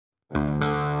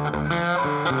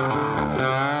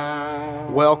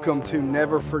Welcome to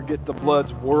Never Forget the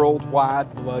Blood's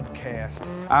WorldWide BloodCast.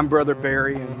 I'm Brother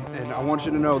Barry, and I want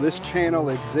you to know this channel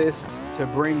exists to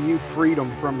bring you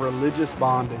freedom from religious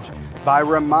bondage by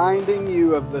reminding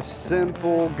you of the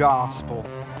simple gospel.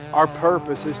 Our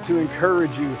purpose is to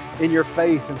encourage you in your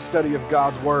faith and study of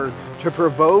God's Word, to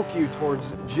provoke you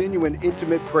towards genuine,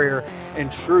 intimate prayer and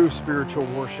true spiritual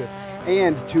worship,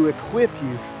 and to equip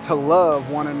you to love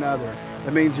one another.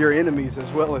 That means your enemies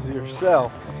as well as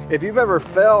yourself. If you've ever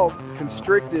felt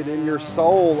constricted in your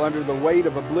soul under the weight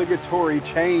of obligatory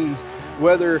chains,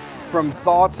 whether from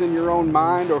thoughts in your own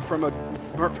mind or from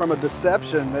a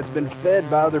deception that's been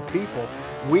fed by other people,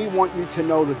 we want you to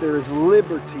know that there is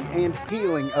liberty and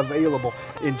healing available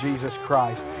in Jesus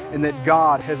Christ, and that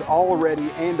God has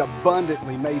already and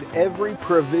abundantly made every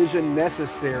provision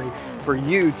necessary for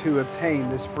you to obtain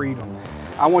this freedom.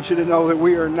 I want you to know that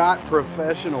we are not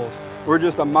professionals. We're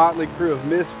just a motley crew of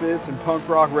misfits and punk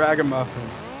rock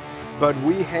ragamuffins. But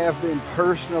we have been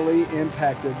personally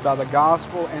impacted by the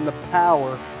gospel and the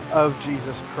power of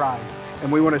Jesus Christ.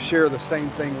 And we want to share the same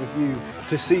thing with you,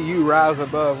 to see you rise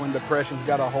above when depression's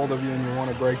got a hold of you and you want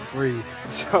to break free.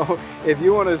 So if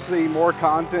you want to see more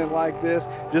content like this,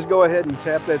 just go ahead and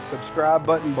tap that subscribe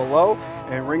button below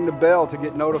and ring the bell to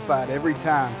get notified every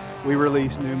time we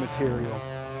release new material.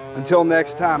 Until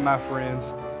next time, my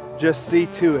friends, just see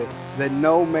to it that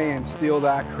no man steal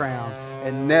thy crown,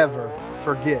 and never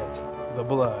forget the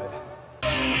blood.